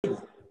Who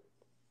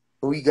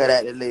we got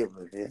at the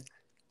label, man?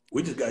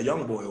 We just got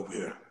young boy over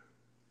here.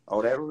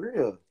 Oh, that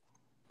real?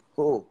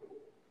 Who?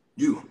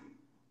 You.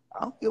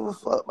 I don't give a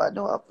fuck about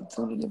no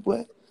opportunity,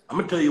 boy. I'm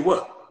gonna tell you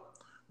what.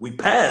 We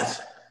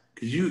passed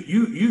because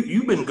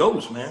you been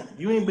ghost, man.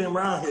 You ain't been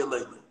around here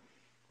lately.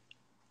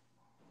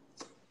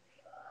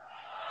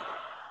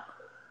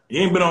 You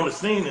ain't been on the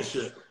scene and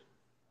shit.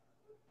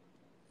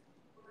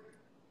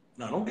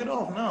 No, don't get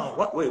off now.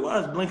 What? Wait, why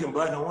is blinking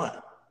black and white?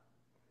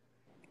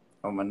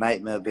 I'm a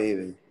nightmare,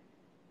 baby.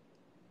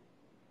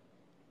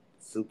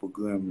 Super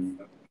gremlin.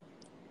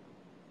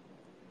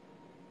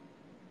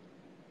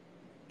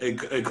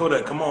 Hey,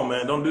 Kodak, come on,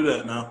 man. Don't do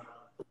that now.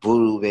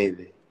 Voodoo,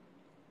 baby.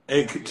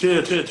 Hey,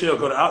 chill,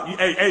 Kodak.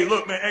 Hey,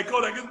 look, man. Hey,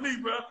 Kodak, it's me,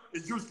 bro.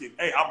 It's Druski.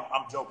 Hey,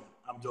 I'm joking.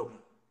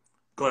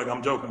 Kodak,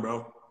 I'm joking,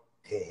 bro.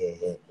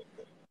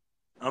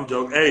 I'm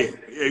joking.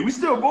 Hey, we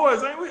still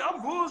boys, ain't we?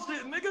 I'm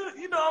bullshitting, nigga.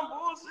 You know I'm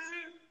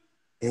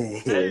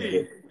bullshitting.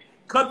 Hey,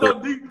 cut the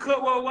deep,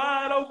 cut one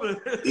wide open.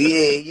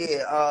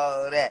 Yeah,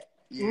 all that.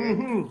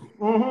 Yeah.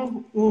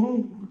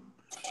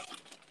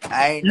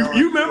 I ain't know.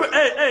 You remember?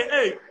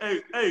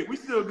 Hey, we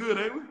still good,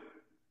 ain't we?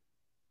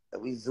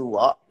 We zoo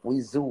up.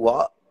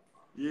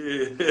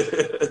 Yeah,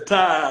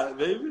 tired,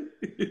 baby.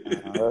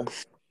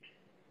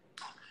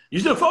 You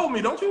still follow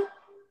me, don't you?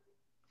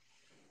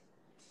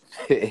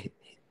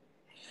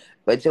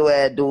 What your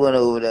ass doing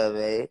over there,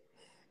 man?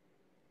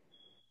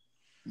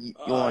 You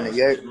want a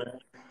yurt? Man.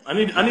 I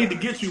need to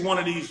get you one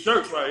of these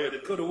shirts right here.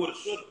 That coulda, woulda,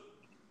 shoulda.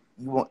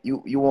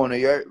 You want a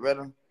yurt,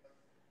 brother?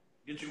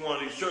 Get you one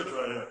of these shirts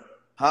right here.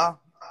 Huh?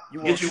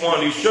 Get you one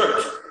of these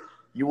shirts.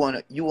 You want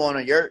a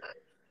yurt?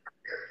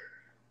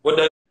 What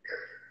that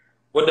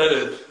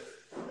is?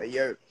 A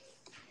yurt.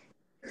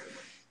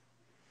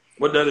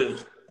 What that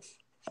is?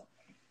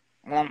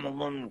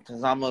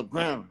 Because I'm a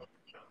gremlin.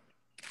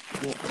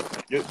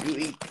 You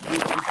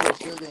put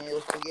sugar in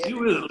your spaghetti?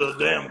 You is a little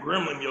damn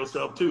gremlin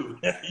yourself too.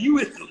 You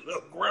is a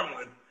little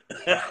gremlin.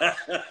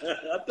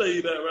 I'll tell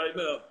you that right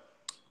now.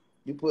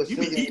 You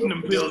be eating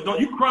them pills, don't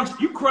you?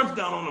 Crunch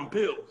down on them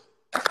pills.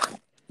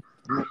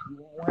 You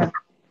want one?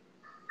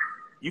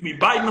 You be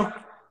biting them.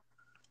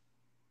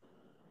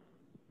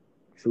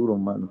 Shoot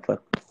them,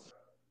 motherfucker.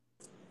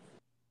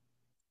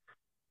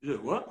 Yeah,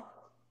 what?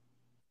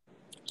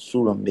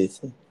 Shoot them,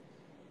 bitch.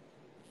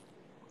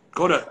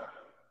 Kodak.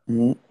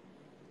 Mm-hmm.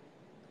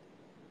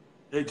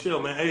 Hey, chill,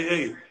 man.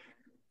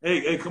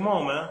 Hey, come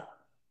on, man.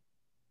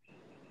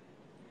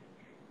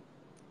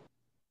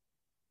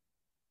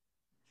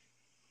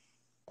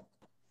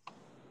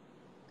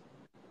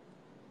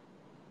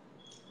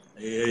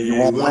 Hey, we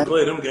don't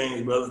play them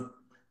games, brother.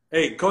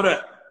 Hey,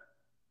 Kodak.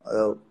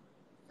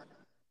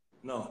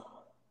 No.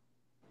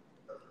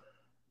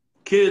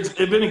 Kids,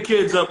 if any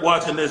kids up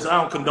watching this,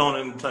 I don't condone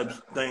any types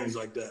of things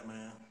like that,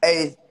 man.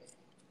 Hey,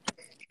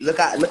 look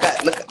out,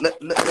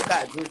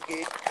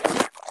 Druski.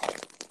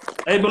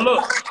 Hey, but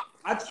look,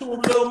 I chew a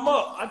little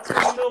muff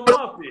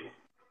here.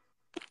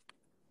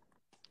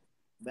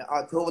 Man,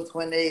 October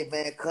 28th,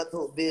 man,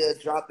 Cutthroat Bill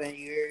dropping,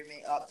 you hear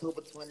me?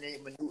 October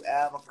 28th, my new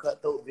album,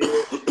 Cutthroat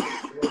Bill.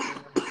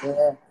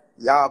 Yeah.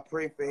 Y'all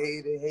pray for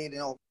hating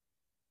on. All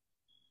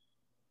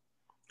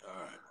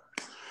right.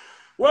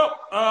 Well,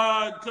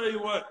 tell you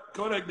what,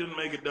 Kodak didn't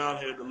make it down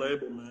here at the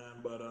label,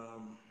 man, but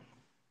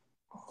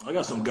I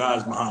got some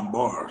guys behind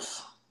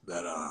bars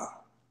that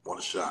want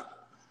a shot.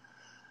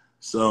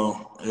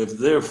 So if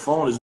their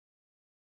phone is